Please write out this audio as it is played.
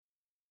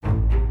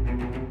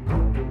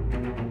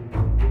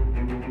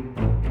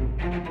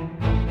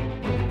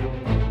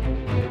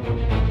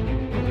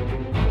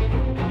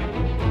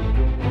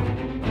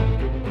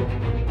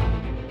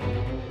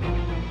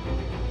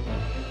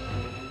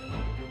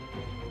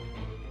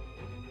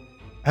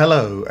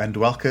Hello and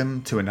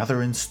welcome to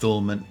another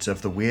installment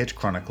of the Weird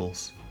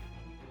Chronicles.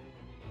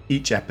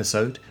 Each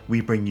episode,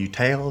 we bring you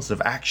tales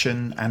of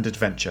action and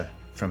adventure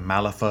from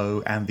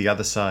Malifaux and the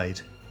other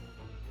side.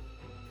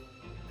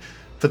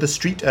 For the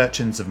street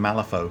urchins of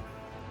Malifaux,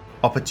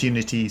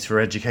 opportunities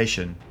for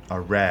education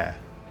are rare.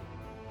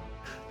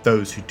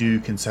 Those who do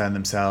concern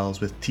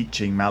themselves with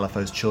teaching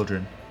Malifaux's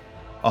children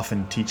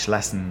often teach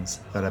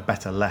lessons that are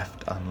better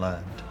left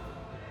unlearned.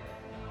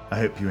 I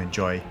hope you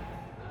enjoy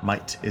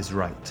Might is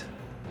Right.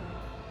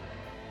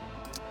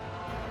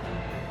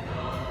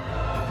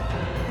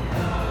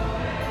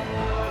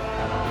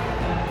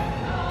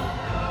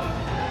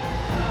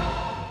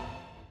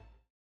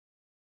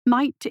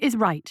 Might is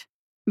Right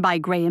by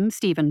Graham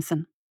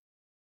Stevenson.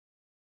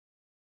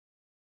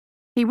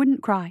 He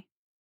wouldn't cry.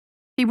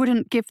 He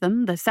wouldn't give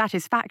them the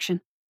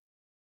satisfaction.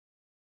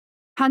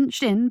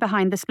 Hunched in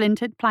behind the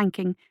splintered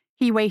planking,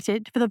 he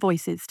waited for the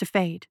voices to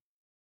fade.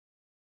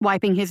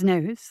 Wiping his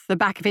nose, the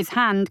back of his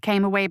hand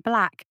came away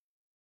black,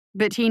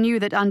 but he knew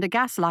that under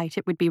gaslight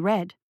it would be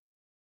red.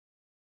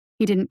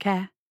 He didn't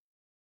care.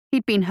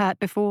 He'd been hurt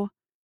before.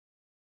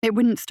 It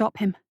wouldn't stop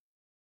him.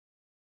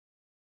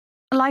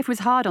 Life was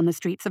hard on the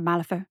streets of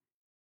Malifaux.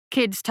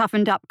 Kids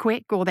toughened up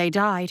quick or they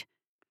died.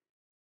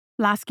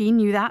 Lasky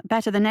knew that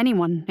better than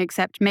anyone,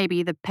 except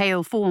maybe the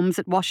pale forms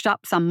that washed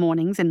up some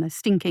mornings in the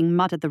stinking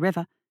mud of the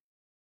river.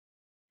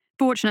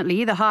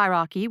 Fortunately, the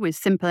hierarchy was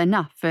simple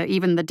enough for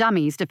even the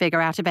dummies to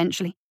figure out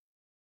eventually.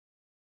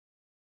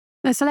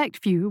 A select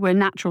few were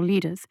natural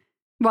leaders,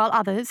 while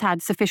others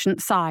had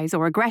sufficient size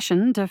or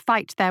aggression to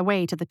fight their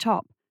way to the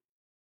top.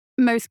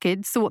 Most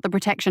kids sought the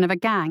protection of a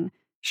gang,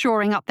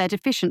 shoring up their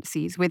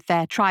deficiencies with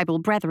their tribal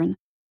brethren.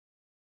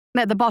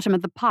 At the bottom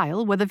of the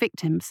pile were the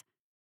victims.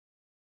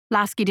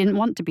 Lasky didn't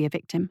want to be a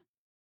victim.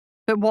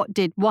 But what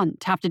did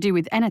want have to do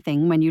with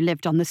anything when you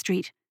lived on the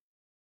street?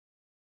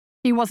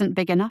 He wasn't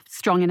big enough,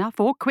 strong enough,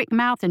 or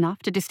quick-mouthed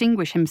enough to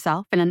distinguish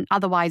himself in an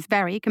otherwise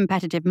very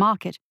competitive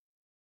market.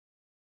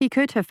 He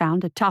could have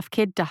found a tough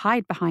kid to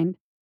hide behind,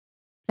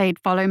 played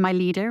follow my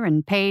leader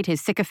and paid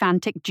his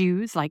sycophantic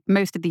dues like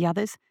most of the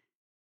others,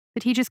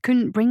 but he just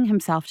couldn't bring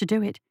himself to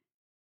do it.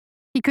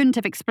 He couldn't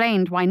have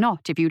explained why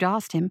not if you'd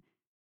asked him.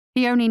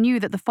 He only knew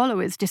that the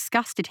followers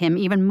disgusted him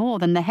even more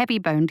than the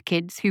heavy-boned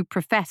kids who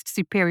professed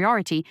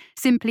superiority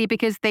simply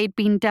because they'd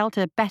been dealt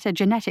a better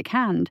genetic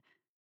hand.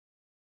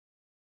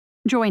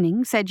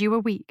 Joining said you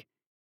were weak.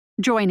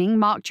 Joining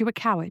marked you a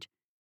coward.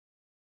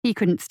 He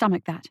couldn't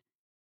stomach that.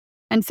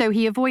 And so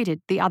he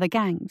avoided the other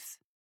gangs.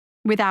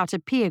 Without a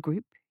peer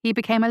group, he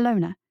became a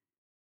loner.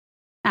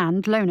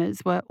 And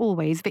loners were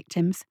always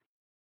victims.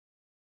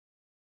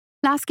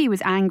 Lasky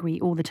was angry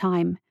all the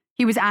time.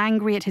 He was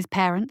angry at his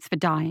parents for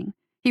dying.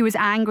 He was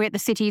angry at the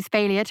city's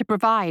failure to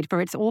provide for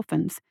its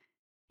orphans.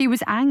 He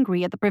was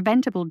angry at the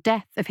preventable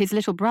death of his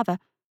little brother,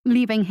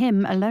 leaving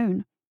him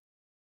alone.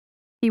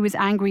 He was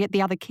angry at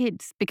the other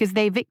kids because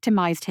they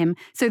victimized him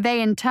so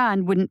they in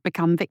turn wouldn't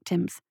become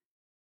victims.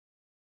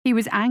 He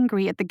was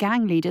angry at the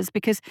gang leaders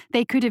because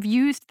they could have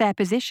used their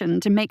position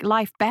to make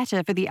life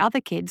better for the other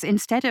kids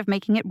instead of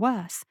making it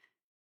worse.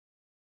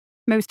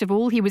 Most of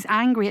all, he was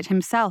angry at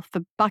himself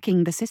for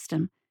bucking the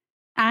system.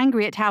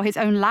 Angry at how his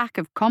own lack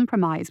of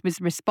compromise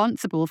was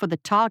responsible for the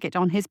target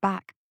on his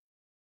back.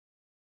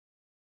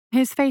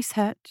 His face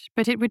hurt,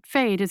 but it would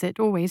fade as it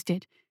always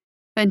did,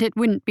 and it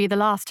wouldn't be the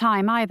last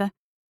time either.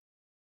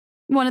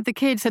 One of the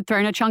kids had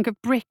thrown a chunk of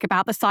brick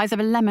about the size of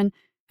a lemon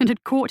and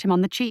had caught him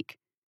on the cheek.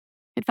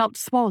 It felt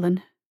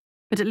swollen,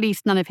 but at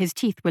least none of his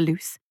teeth were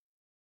loose.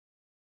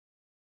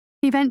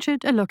 He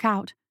ventured a look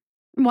out.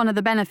 One of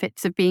the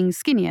benefits of being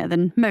skinnier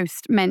than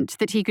most meant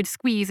that he could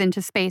squeeze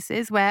into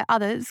spaces where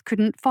others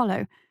couldn't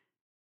follow.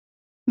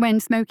 When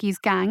Smokey's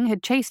gang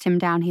had chased him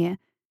down here,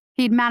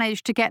 he'd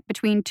managed to get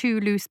between two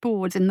loose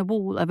boards in the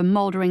wall of a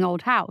mouldering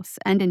old house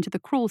and into the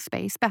crawl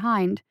space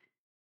behind.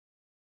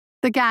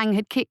 The gang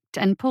had kicked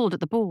and pulled at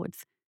the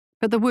boards,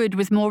 but the wood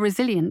was more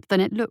resilient than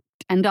it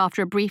looked, and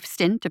after a brief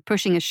stint of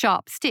pushing a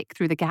sharp stick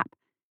through the gap,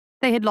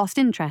 they had lost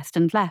interest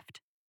and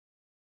left.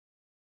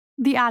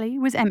 The alley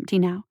was empty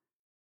now.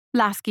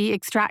 Lasky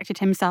extracted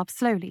himself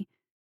slowly,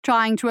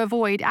 trying to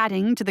avoid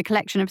adding to the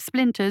collection of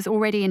splinters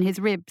already in his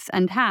ribs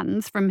and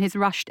hands from his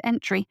rushed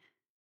entry.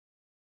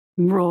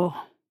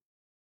 "Roar,"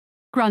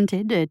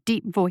 grunted a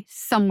deep voice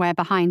somewhere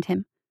behind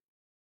him.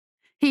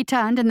 He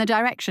turned in the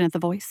direction of the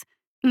voice,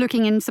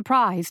 looking in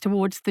surprise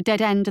towards the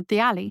dead end of the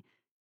alley,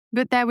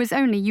 but there was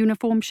only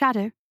uniform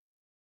shadow.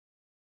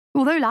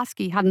 Although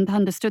Lasky hadn't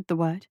understood the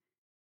word,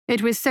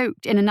 it was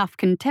soaked in enough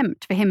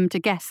contempt for him to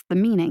guess the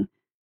meaning.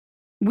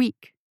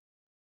 Weak.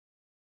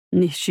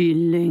 "Nishi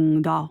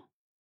Ling Dao.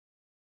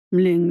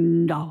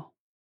 Ling Dao."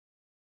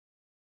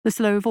 The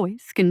slow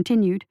voice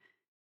continued.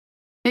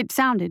 It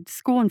sounded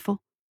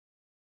scornful.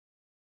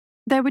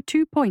 There were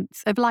 2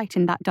 points of light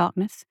in that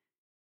darkness,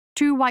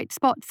 2 white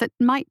spots that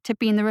might have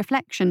been the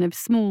reflection of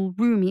small,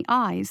 roomy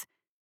eyes,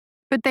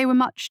 but they were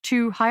much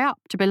too high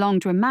up to belong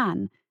to a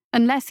man,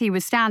 unless he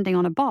was standing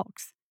on a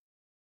box.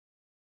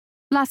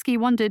 Lasky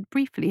wondered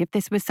briefly if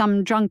this was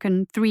some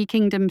drunken Three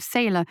Kingdoms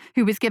sailor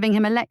who was giving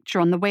him a lecture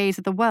on the ways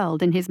of the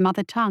world in his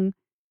mother tongue.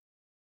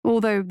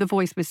 Although the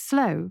voice was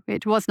slow,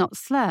 it was not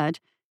slurred,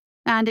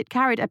 and it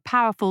carried a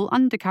powerful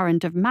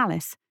undercurrent of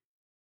malice.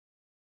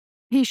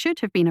 He should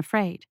have been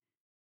afraid,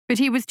 but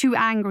he was too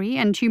angry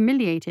and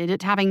humiliated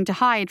at having to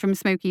hide from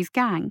Smokey's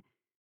gang.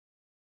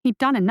 He'd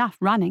done enough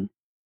running.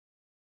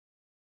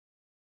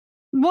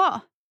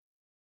 "What?"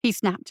 he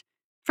snapped,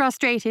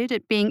 frustrated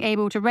at being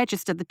able to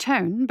register the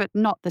tone but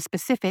not the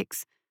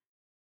specifics.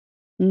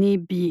 "Ni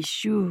bi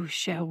shu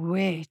she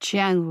wei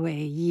qian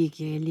wei yi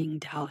ge ling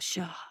dao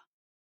sha,"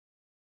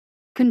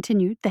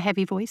 continued the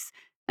heavy voice,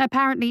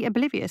 apparently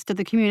oblivious to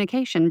the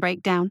communication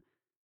breakdown.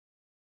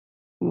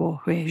 "Wo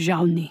hui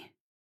zhao ni."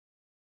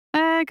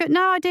 Got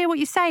no idea what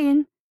you're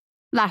saying,"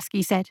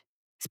 Lasky said.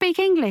 "Speak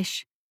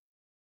English."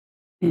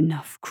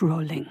 "Enough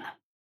crawling,"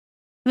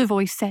 the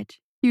voice said,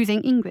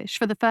 using English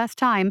for the first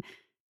time,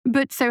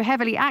 but so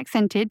heavily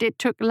accented it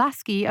took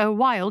Lasky a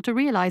while to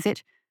realize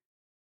it.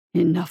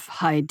 "Enough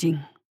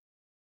hiding."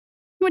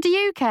 "What do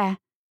you care?"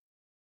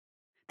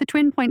 The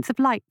twin points of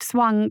light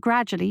swung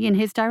gradually in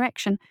his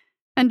direction,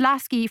 and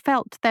Lasky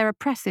felt their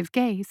oppressive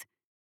gaze.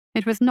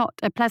 It was not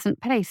a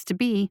pleasant place to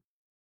be.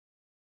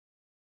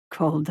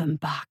 "Call them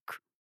back,"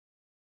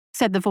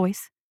 said the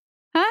voice.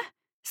 "Huh?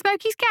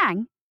 Smokey's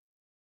gang?"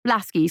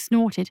 Lasky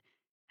snorted.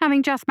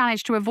 Having just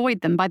managed to avoid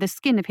them by the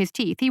skin of his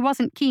teeth, he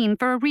wasn't keen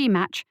for a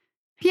rematch.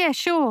 "Yeah,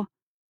 sure."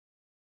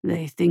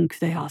 "They think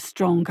they are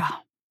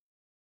stronger,"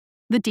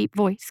 the deep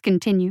voice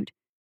continued.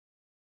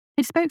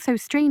 It spoke so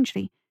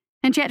strangely,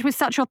 and yet with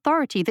such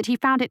authority that he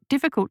found it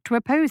difficult to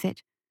oppose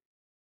it.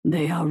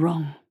 "They are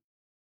wrong."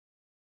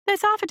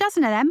 "There's half a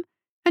dozen of them,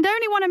 and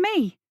only one of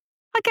me.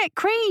 I get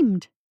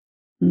creamed."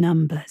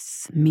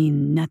 "Numbers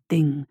mean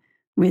nothing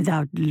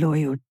without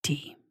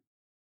loyalty,"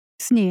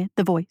 sneered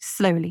the voice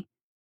slowly.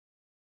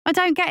 "I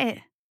don't get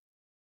it."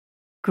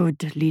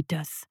 "Good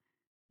leaders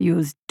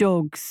use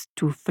dogs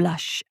to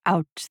flush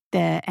out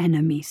their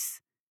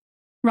enemies,"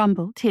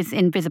 rumbled his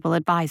invisible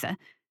advisor.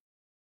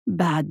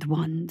 "Bad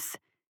ones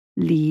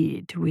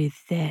lead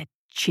with their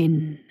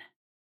chin."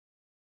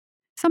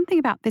 Something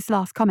about this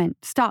last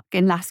comment stuck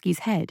in Lasky's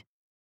head.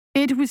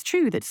 It was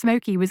true that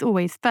Smokey was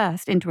always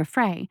first into a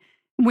fray,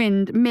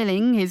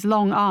 windmilling his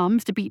long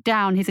arms to beat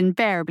down his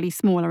invariably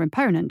smaller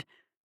opponent.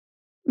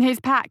 His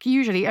pack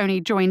usually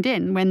only joined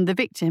in when the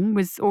victim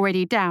was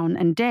already down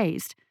and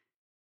dazed.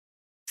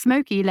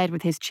 Smokey led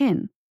with his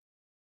chin.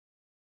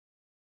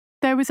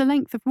 There was a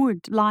length of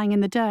wood lying in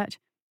the dirt,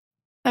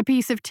 a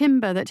piece of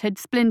timber that had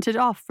splintered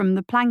off from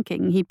the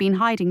planking he'd been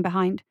hiding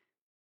behind.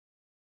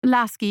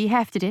 Lasky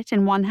hefted it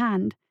in one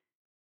hand.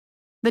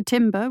 The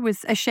timber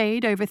was a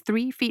shade over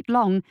 3 feet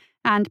long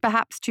and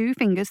perhaps 2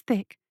 fingers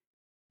thick.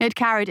 It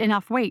carried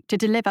enough weight to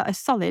deliver a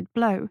solid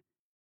blow.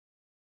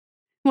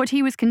 What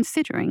he was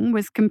considering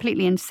was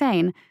completely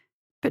insane,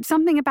 but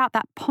something about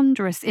that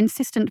ponderous,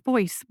 insistent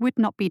voice would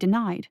not be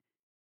denied.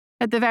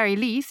 At the very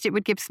least, it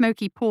would give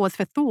Smokey pause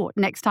for thought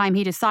next time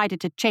he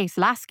decided to chase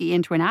Lasky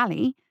into an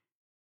alley.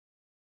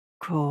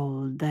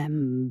 "Call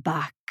them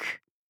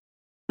back,"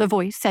 the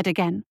voice said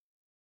again.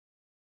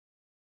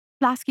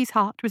 Lasky's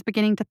heart was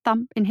beginning to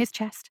thump in his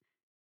chest.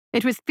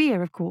 It was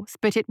fear, of course,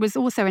 but it was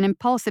also an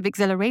impulsive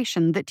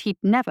exhilaration that he'd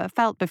never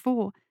felt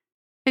before.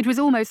 It was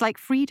almost like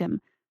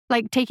freedom,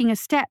 like taking a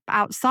step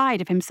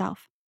outside of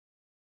himself.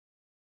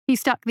 He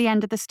stuck the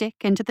end of the stick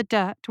into the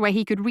dirt where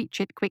he could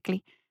reach it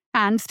quickly,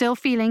 and, still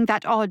feeling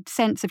that odd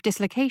sense of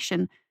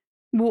dislocation,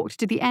 walked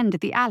to the end of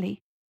the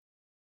alley.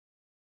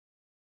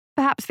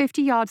 Perhaps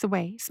 50 yards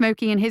away,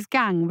 Smokey and his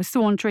gang were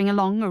sauntering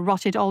along a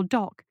rotted old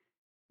dock.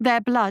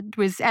 Their blood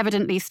was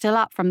evidently still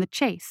up from the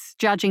chase,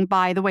 judging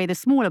by the way the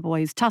smaller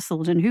boys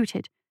tussled and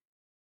hooted.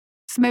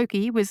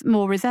 Smokey was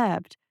more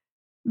reserved,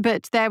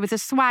 but there was a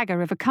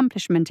swagger of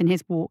accomplishment in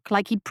his walk,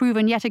 like he'd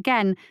proven yet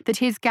again that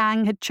his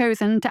gang had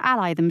chosen to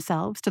ally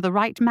themselves to the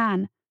right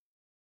man.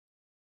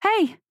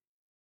 "Hey!"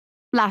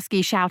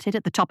 Lasky shouted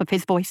at the top of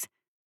his voice.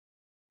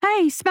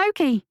 "Hey,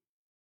 Smokey!"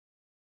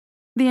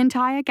 The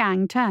entire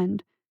gang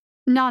turned.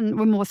 None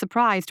were more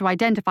surprised to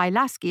identify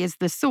Lasky as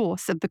the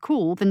source of the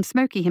call than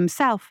Smokey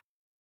himself.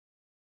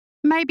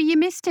 "Maybe you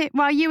missed it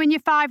while you and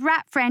your 5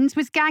 rat friends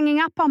was ganging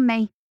up on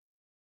me,"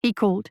 he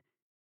called.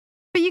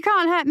 "But you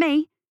can't hurt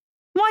me.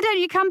 Why don't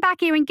you come back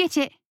here and get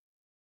it?"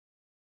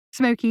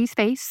 Smokey's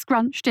face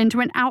scrunched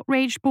into an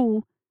outraged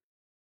ball.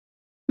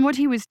 What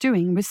he was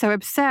doing was so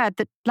absurd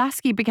that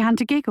Lasky began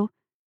to giggle.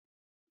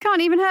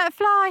 "Can't even hurt a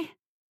fly,"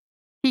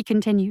 he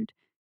continued,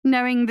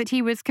 knowing that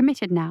he was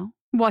committed now,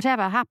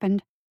 whatever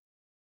happened.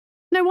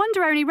 "No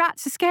wonder only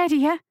rats are scared of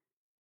you."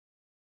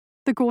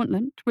 The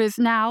gauntlet was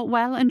now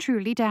well and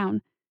truly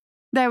down.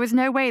 There was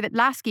no way that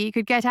Lasky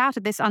could get out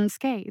of this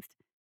unscathed.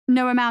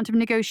 No amount of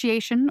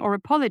negotiation or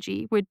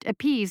apology would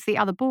appease the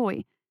other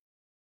boy.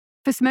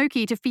 For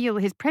Smokey to feel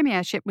his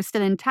premiership was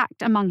still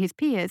intact among his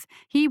peers,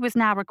 he was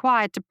now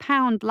required to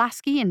pound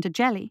Lasky into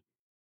jelly.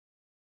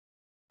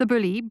 The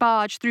bully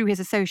barged through his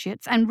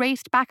associates and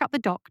raced back up the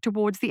dock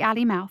towards the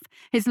alley mouth,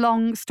 his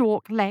long,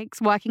 stalk legs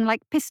working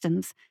like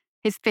pistons,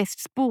 his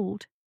fists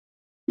balled.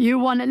 "You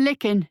want a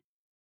licking?"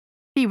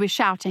 he was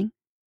shouting.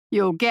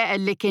 "You'll get a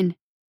licking."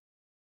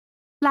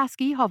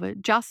 Lasky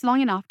hovered just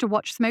long enough to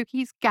watch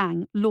Smokey's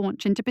gang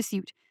launch into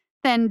pursuit,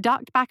 then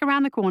ducked back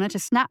around the corner to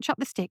snatch up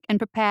the stick and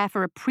prepare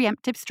for a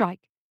preemptive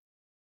strike.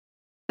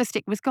 The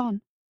stick was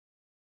gone.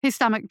 His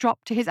stomach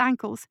dropped to his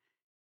ankles.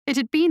 It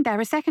had been there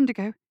a second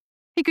ago.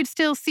 He could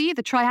still see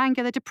the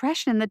triangular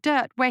depression in the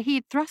dirt where he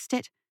had thrust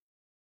it.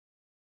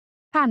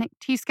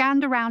 Panicked, he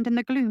scanned around in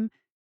the gloom,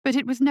 but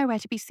it was nowhere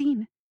to be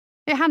seen.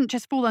 It hadn't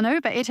just fallen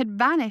over, it had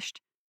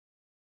vanished.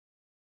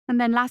 And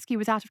then Lasky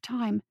was out of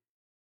time.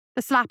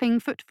 The slapping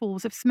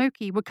footfalls of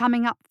Smokey were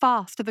coming up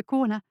fast to the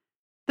corner,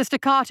 the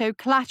staccato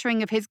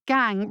clattering of his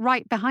gang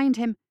right behind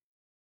him.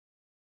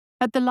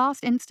 At the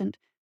last instant,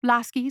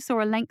 Lasky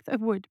saw a length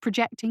of wood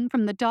projecting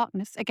from the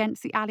darkness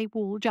against the alley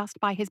wall just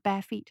by his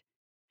bare feet.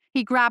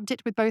 He grabbed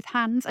it with both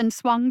hands and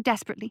swung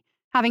desperately,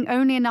 having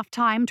only enough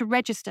time to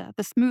register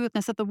the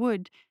smoothness of the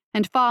wood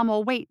and far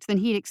more weight than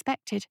he'd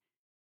expected.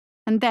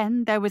 And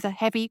then there was a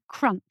heavy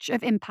crunch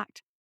of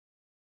impact.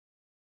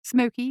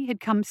 Smokey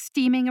had come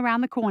steaming around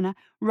the corner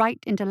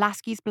right into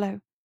Lasky's blow.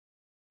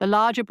 The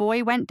larger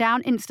boy went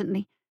down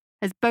instantly,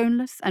 as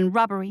boneless and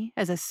rubbery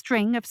as a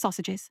string of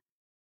sausages.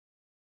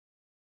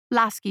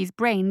 Lasky's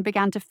brain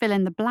began to fill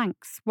in the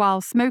blanks, while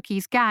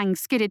Smokey's gang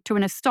skidded to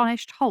an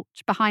astonished halt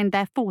behind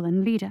their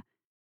fallen leader.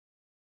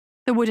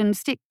 The wooden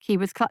stick he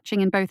was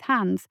clutching in both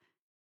hands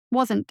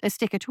wasn't a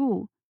stick at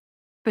all,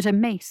 but a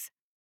mace.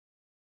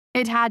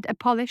 It had a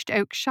polished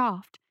oak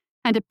shaft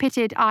and a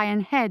pitted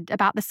iron head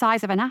about the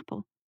size of an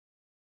apple.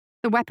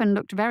 The weapon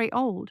looked very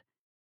old.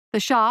 The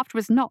shaft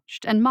was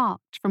notched and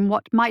marked from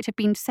what might have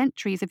been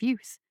centuries of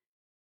use,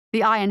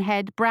 the iron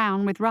head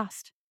brown with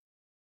rust.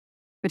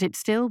 But it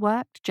still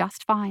worked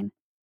just fine.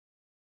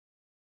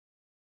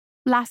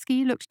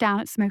 Lasky looked down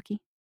at Smokey.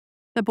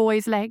 The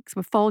boy's legs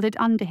were folded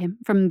under him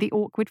from the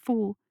awkward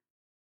fall,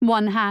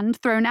 one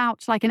hand thrown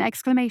out like an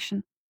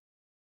exclamation.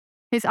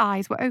 His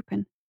eyes were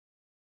open.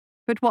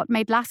 But what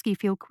made Lasky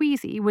feel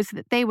queasy was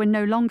that they were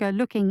no longer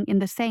looking in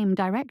the same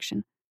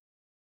direction.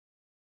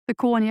 The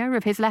cornea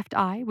of his left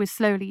eye was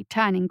slowly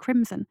turning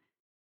crimson,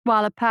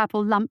 while a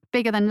purple lump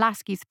bigger than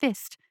Lasky's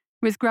fist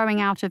was growing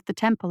out of the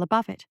temple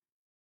above it.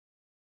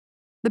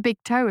 The big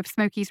toe of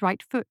Smokey's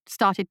right foot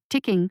started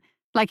ticking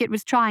like it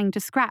was trying to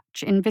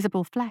scratch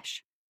invisible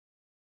flesh.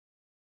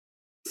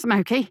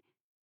 "Smokey?"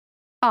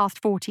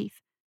 asked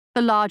Fourteeth,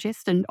 the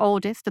largest and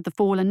oldest of the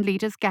fallen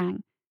leader's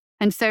gang,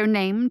 and so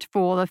named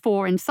for the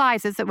 4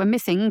 incisors that were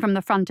missing from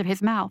the front of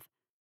his mouth.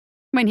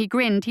 When he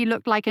grinned, he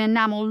looked like an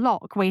enamel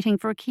lock waiting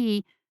for a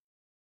key.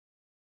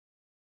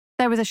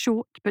 There was a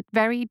short but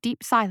very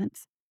deep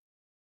silence.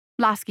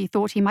 Lasky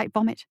thought he might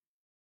vomit.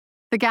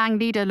 The gang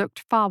leader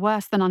looked far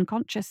worse than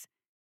unconscious.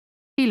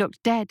 He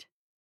looked dead.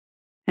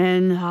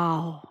 "And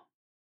now,"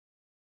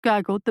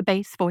 gurgled the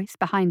bass voice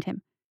behind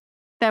him.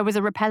 There was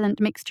a repellent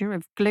mixture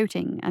of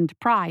gloating and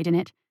pride in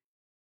it.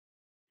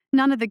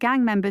 None of the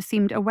gang members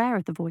seemed aware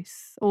of the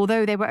voice,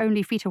 although they were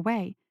only feet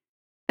away.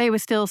 They were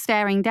still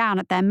staring down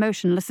at their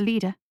motionless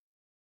leader.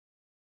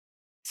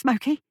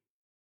 "Smokey?"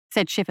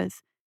 said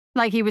Shivers,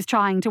 like he was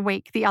trying to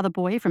wake the other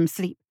boy from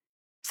sleep.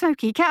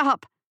 "Smokey, get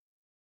up!"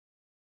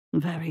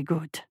 "Very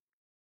good,"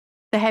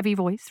 the heavy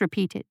voice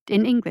repeated,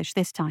 in English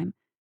this time.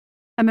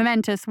 A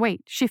momentous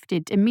weight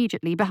shifted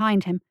immediately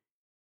behind him.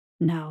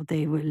 "Now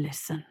they will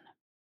listen."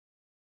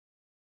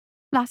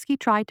 Lasky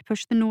tried to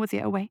push the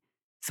nausea away,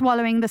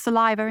 swallowing the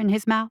saliva in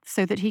his mouth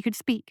so that he could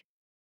speak.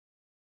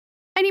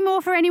 "Any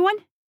more for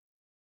anyone?"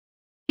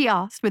 he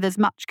asked with as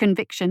much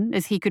conviction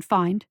as he could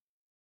find.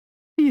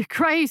 "You're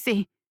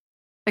crazy,"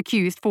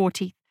 accused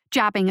Fourteeth,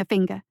 jabbing a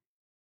finger.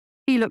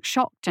 He looked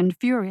shocked and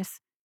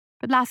furious,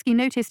 but Lasky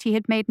noticed he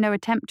had made no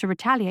attempt to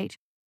retaliate.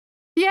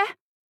 "Yeah?"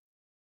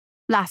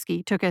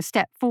 Lasky took a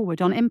step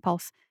forward on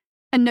impulse,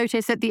 and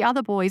noticed that the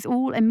other boys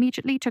all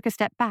immediately took a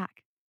step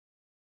back.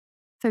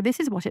 So this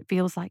is what it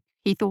feels like,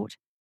 he thought.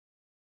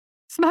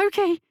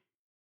 "Smokey!"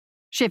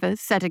 Shivers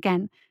said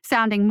again,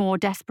 sounding more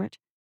desperate.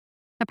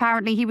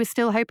 Apparently he was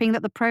still hoping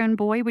that the prone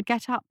boy would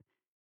get up,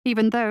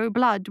 even though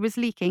blood was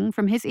leaking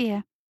from his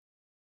ear.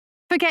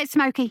 "Forget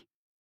Smokey,"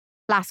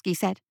 Lasky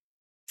said.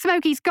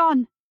 "Smokey's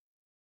gone."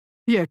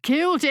 "You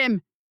killed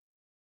him!"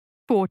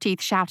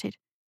 Fourteeth shouted.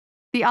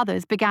 The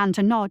others began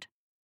to nod.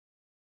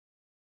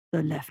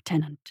 "The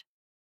lieutenant,"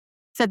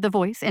 said the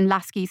voice in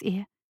Lasky's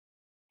ear.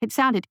 It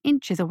sounded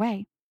inches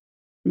away.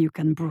 "You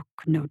can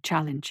brook no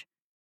challenge.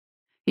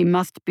 He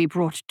must be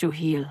brought to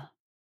heel."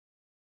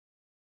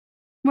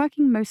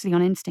 Working mostly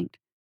on instinct,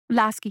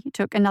 Lasky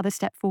took another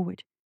step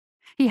forward.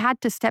 He had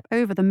to step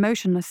over the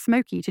motionless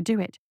Smokey to do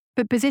it,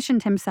 but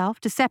positioned himself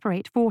to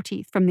separate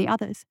Fourteeth from the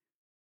others.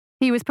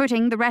 He was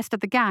putting the rest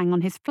of the gang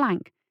on his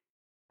flank,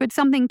 but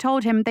something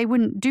told him they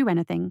wouldn't do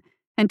anything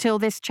until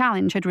this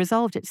challenge had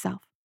resolved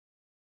itself.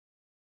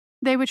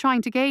 They were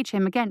trying to gauge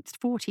him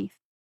against Fourteeth.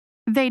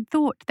 They'd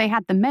thought they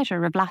had the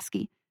measure of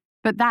Lasky,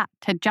 but that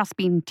had just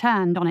been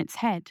turned on its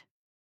head.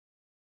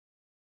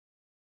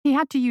 He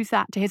had to use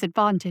that to his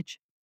advantage,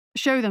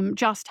 show them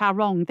just how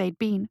wrong they'd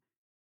been.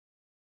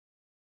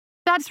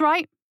 That's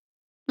right,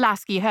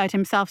 Lasky heard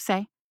himself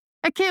say.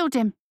 I killed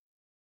him.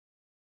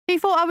 He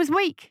thought I was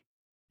weak.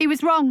 He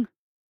was wrong.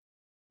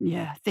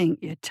 You think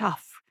you're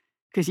tough,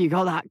 'cause you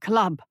got that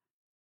club?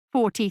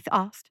 Four-Teeth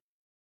asked.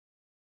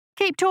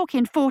 Keep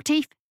talking,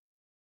 Four-Teeth,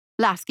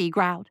 Lasky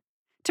growled.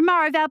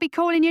 Tomorrow they'll be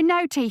calling you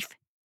No-Teeth.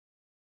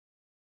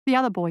 The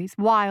other boy's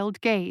wild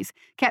gaze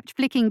kept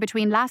flicking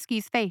between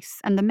Lasky's face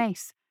and the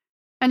mace,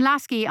 and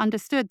Lasky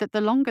understood that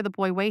the longer the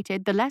boy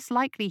waited, the less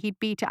likely he'd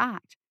be to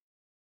act.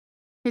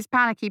 His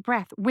panicky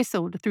breath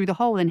whistled through the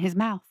hole in his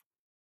mouth.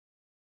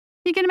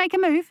 You gonna make a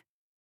move?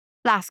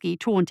 Lasky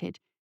taunted,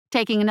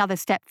 taking another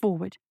step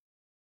forward.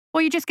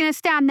 Or you just gonna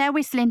stand there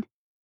whistling?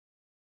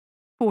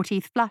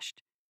 Four-Teeth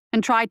flushed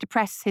and tried to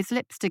press his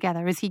lips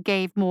together as he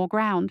gave more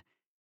ground.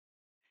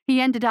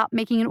 He ended up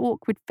making an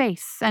awkward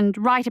face, and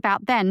right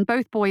about then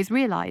both boys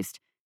realized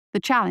the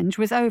challenge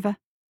was over.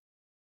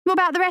 What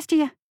about the rest of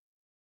you?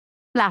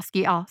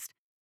 Lasky asked,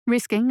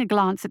 risking a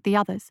glance at the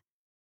others.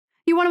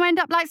 You want to end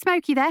up like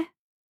Smokey there?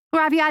 Or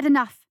have you had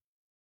enough?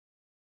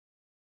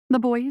 The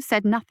boys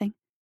said nothing,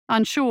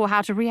 unsure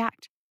how to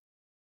react.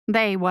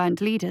 They weren't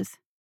leaders.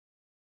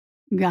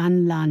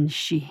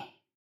 Ganlanshi,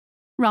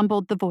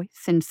 rumbled the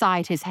voice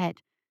inside his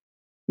head.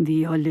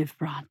 The olive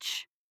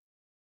branch.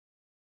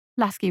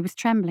 Lasky was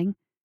trembling,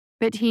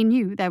 but he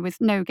knew there was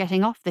no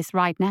getting off this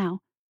ride now.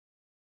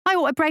 I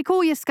ought to break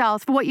all your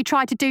skulls for what you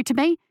tried to do to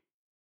me.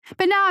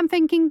 But now I'm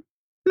thinking,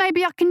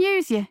 maybe I can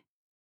use you.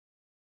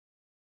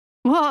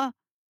 What?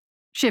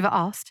 Shiver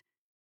asked.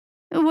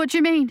 What do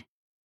you mean?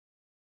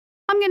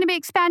 I'm going to be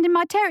expanding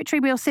my territory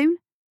real soon,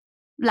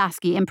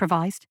 Lasky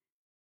improvised.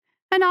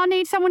 And I'll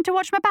need someone to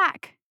watch my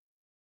back.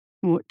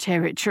 What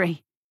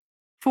territory?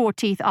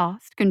 Four-Teeth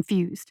asked,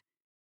 confused.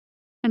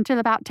 Until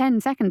about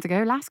 10 seconds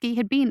ago, Lasky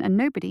had been a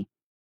nobody.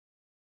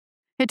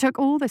 It took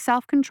all the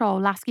self-control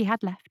Lasky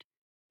had left,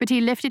 but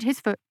he lifted his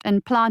foot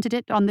and planted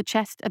it on the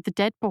chest of the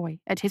dead boy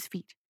at his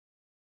feet.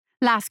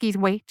 Lasky's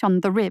weight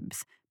on the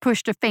ribs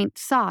pushed a faint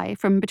sigh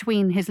from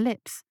between his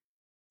lips.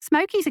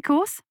 Smokey's, of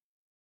course.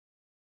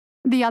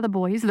 The other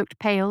boys looked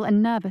pale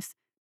and nervous,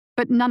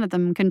 but none of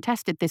them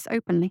contested this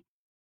openly.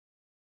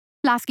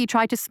 Lasky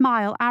tried to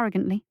smile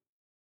arrogantly,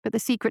 but the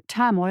secret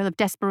turmoil of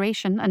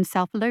desperation and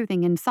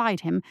self-loathing inside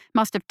him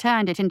must have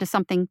turned it into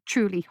something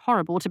truly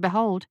horrible to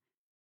behold.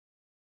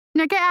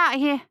 Now get out of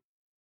here,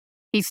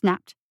 he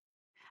snapped.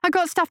 I've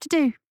got stuff to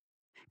do.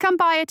 Come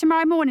by here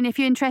tomorrow morning if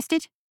you're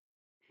interested.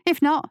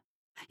 If not,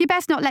 you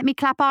best not let me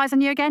clap eyes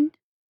on you again.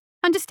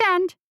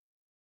 Understand?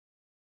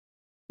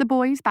 The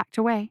boys backed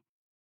away.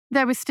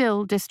 There was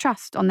still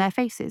distrust on their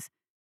faces,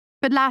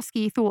 but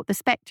Lasky thought the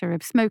spectre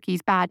of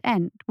Smokey's bad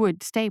end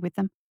would stay with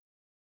them.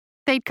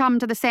 They'd come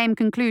to the same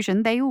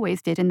conclusion they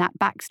always did in that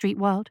backstreet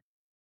world.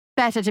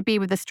 Better to be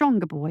with a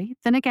stronger boy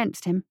than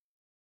against him.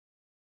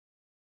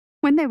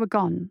 When they were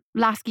gone,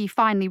 Lasky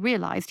finally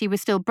realized he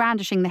was still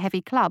brandishing the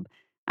heavy club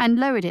and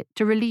lowered it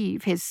to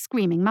relieve his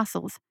screaming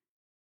muscles.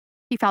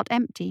 He felt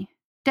empty,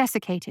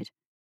 desiccated.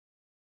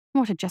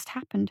 What had just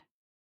happened?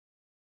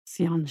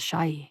 Xian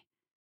Shai,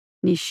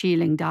 Ni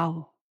Shiling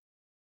Dao,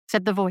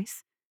 said the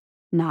voice.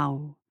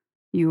 Now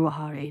you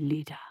are a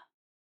leader.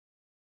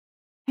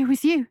 It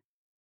was you,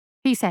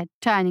 he said,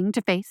 turning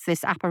to face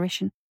this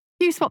apparition.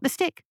 You swapped the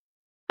stick.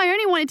 I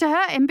only wanted to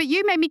hurt him, but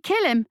you made me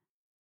kill him.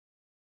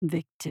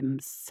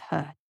 Victims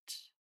hurt,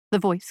 the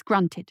voice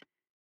grunted.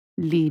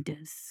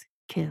 Leaders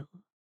kill.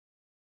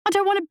 I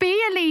don't want to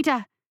be a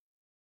leader,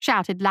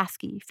 shouted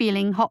Lasky,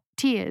 feeling hot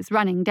tears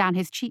running down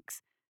his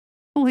cheeks.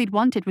 All he'd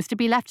wanted was to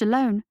be left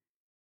alone.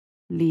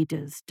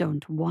 Leaders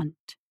don't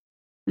want.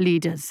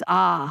 Leaders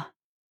are.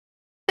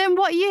 Then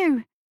what are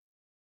you?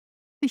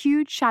 The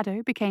huge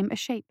shadow became a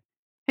shape.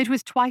 It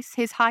was twice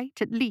his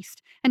height at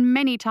least, and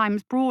many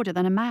times broader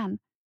than a man.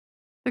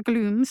 The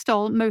gloom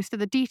stole most of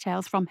the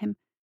details from him,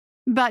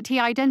 but he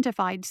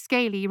identified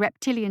scaly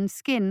reptilian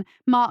skin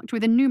marked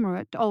with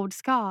innumerate old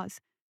scars,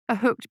 a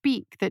hooked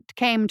beak that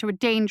came to a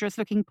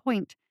dangerous-looking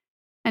point,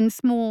 and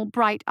small,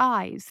 bright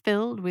eyes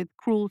filled with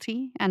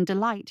cruelty and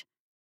delight.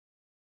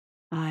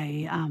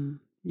 I am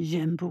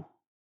Zhenbu.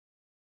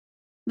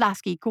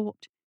 Lasky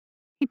gawped.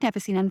 He'd never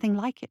seen anything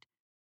like it.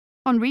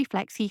 On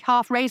reflex, he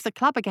half raised the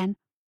club again.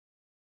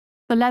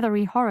 The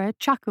leathery horror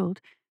chuckled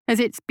as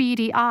its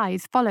beady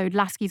eyes followed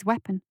Lasky's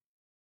weapon.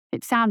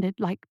 It sounded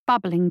like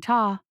bubbling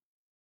tar.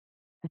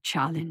 A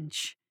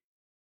challenge,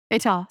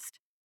 it asked.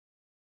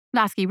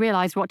 Lasky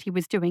realized what he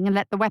was doing and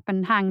let the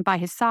weapon hang by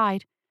his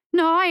side.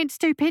 No, I ain't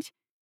stupid,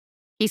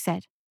 he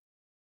said.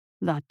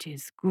 That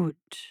is good,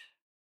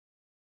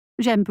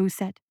 Zhenbu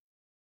said.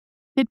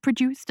 It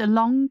produced a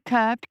long,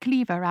 curved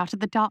cleaver out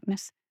of the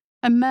darkness,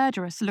 a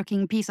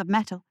murderous-looking piece of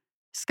metal,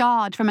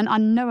 scarred from an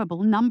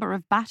unknowable number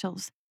of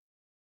battles.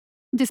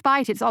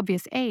 Despite its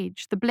obvious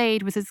age, the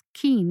blade was as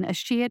keen as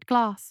sheared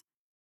glass.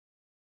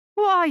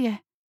 What are you?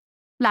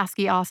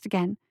 Lasky asked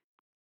again,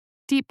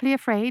 deeply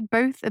afraid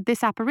both of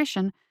this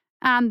apparition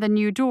and the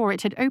new door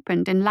it had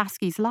opened in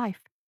Lasky's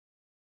life.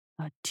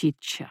 A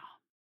teacher,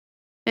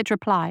 it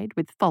replied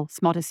with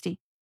false modesty.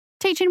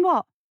 Teaching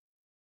what?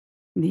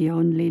 The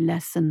only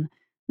lesson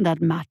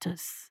that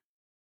matters,"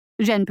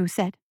 Zhenbu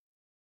said.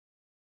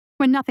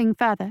 When nothing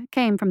further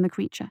came from the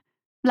creature,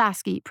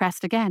 Lasky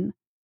pressed again.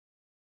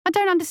 "I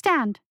don't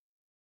understand."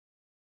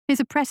 His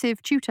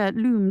oppressive tutor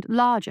loomed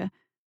larger,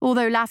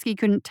 although Lasky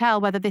couldn't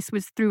tell whether this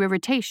was through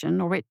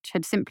irritation or it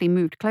had simply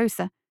moved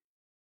closer.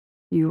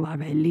 "You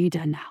are a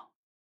leader now,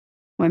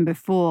 when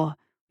before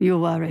you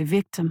were a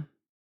victim,"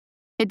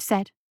 it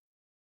said.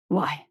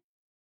 "Why?"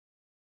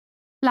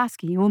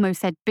 Lasky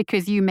almost said,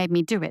 "Because you made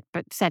me do it,"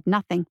 but said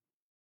nothing.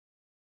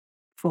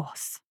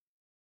 "Force,"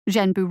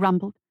 Zhenbu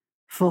rumbled.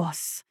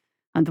 "Force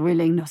and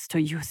willingness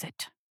to use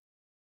it."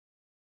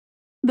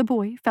 The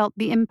boy felt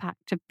the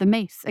impact of the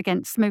mace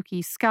against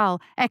Smokey's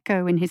skull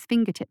echo in his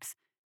fingertips,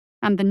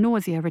 and the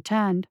nausea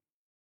returned.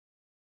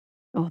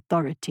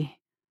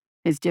 "Authority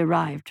is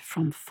derived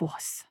from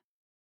force,"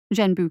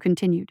 Zhenbu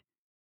continued.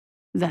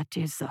 "That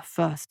is the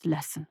first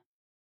lesson.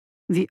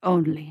 The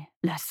only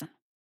lesson."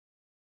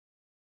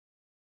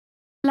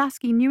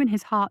 Lasky knew in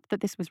his heart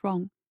that this was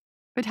wrong,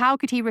 but how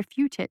could he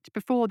refute it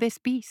before this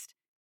beast?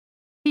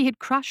 He had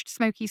crushed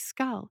Smokey's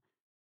skull,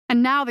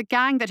 and now the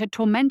gang that had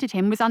tormented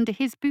him was under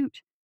his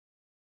boot.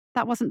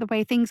 That wasn't the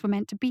way things were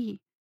meant to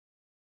be.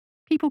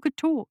 People could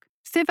talk.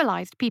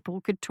 Civilized people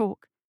could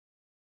talk.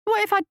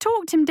 "What if I'd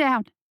talked him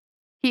down?"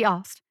 he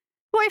asked.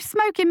 "What if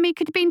Smokey and me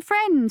could have been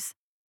friends?"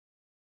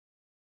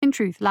 In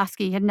truth,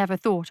 Lasky had never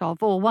thought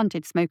of or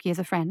wanted Smokey as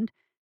a friend,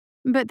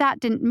 but that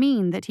didn't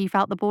mean that he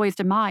felt the boy's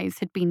demise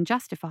had been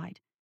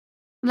justified.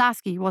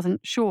 Lasky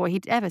wasn't sure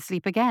he'd ever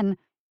sleep again.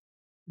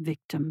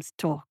 "Victims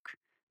talk,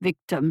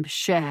 victims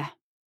share,"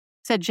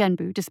 said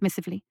Zhenbu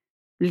dismissively.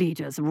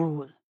 "Leaders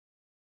rule."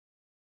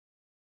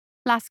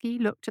 Lasky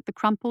looked at the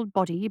crumpled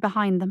body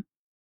behind them.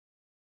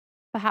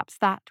 Perhaps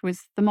that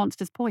was the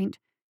monster's point.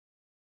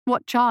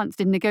 What chance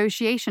did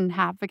negotiation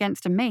have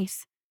against a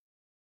mace?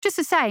 Just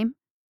the same.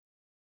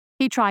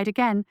 He tried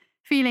again,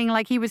 feeling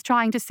like he was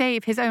trying to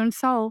save his own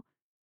soul.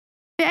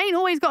 "It ain't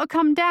always got to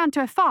come down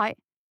to a fight.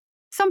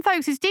 Some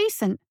folks is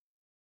decent."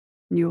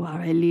 "You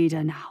are a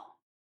leader now,"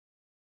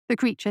 the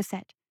creature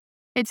said,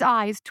 its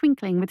eyes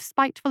twinkling with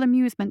spiteful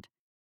amusement.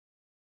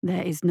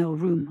 "There is no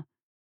room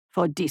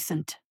for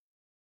decent."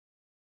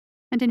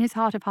 And in his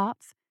heart of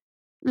hearts,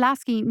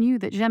 Lasky knew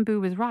that Zhenbu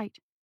was right.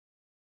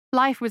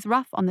 Life was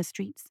rough on the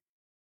streets.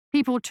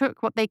 People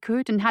took what they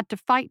could and had to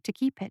fight to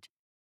keep it.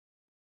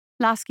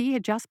 Lasky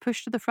had just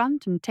pushed to the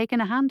front and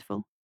taken a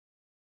handful.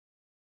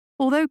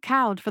 Although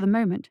cowed for the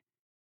moment,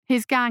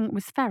 his gang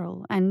was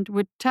feral and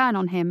would turn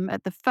on him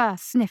at the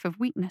first sniff of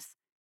weakness.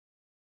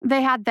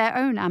 They had their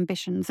own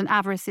ambitions and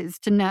avarices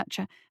to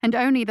nurture, and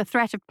only the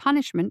threat of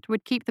punishment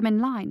would keep them in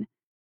line.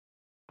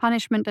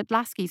 Punishment at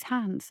Lasky's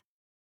hands.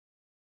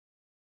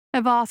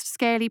 A vast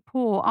scaly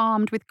paw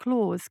armed with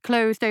claws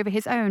closed over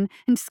his own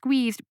and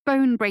squeezed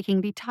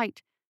bone-breakingly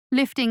tight,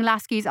 lifting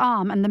Lasky's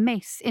arm and the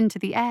mace into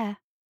the air.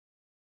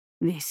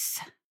 "This,"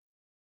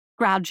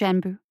 growled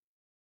Zhenbu,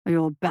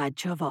 "your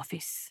badge of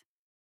office.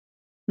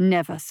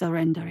 Never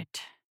surrender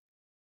it.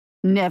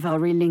 Never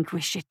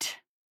relinquish it."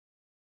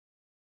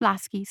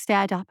 Lasky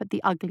stared up at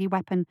the ugly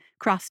weapon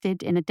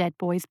crusted in a dead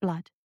boy's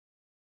blood.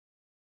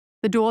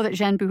 The door that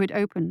Zhenbu had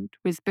opened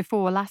was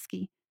before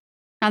Lasky,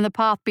 and the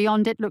path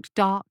beyond it looked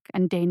dark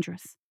and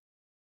dangerous.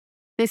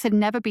 This had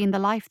never been the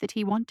life that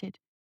he wanted,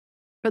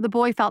 but the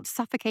boy felt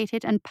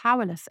suffocated and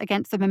powerless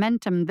against the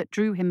momentum that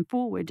drew him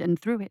forward and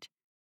through it.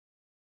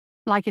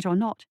 Like it or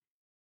not,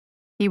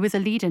 he was a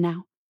leader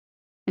now,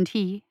 and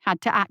he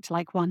had to act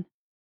like one.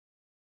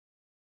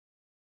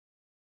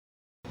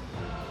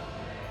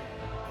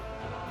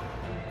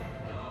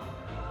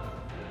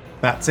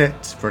 That's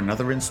it for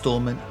another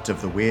installment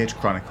of the Weird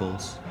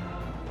Chronicles.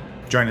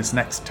 Join us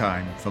next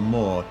time for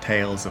more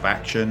tales of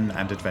action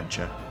and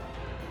adventure.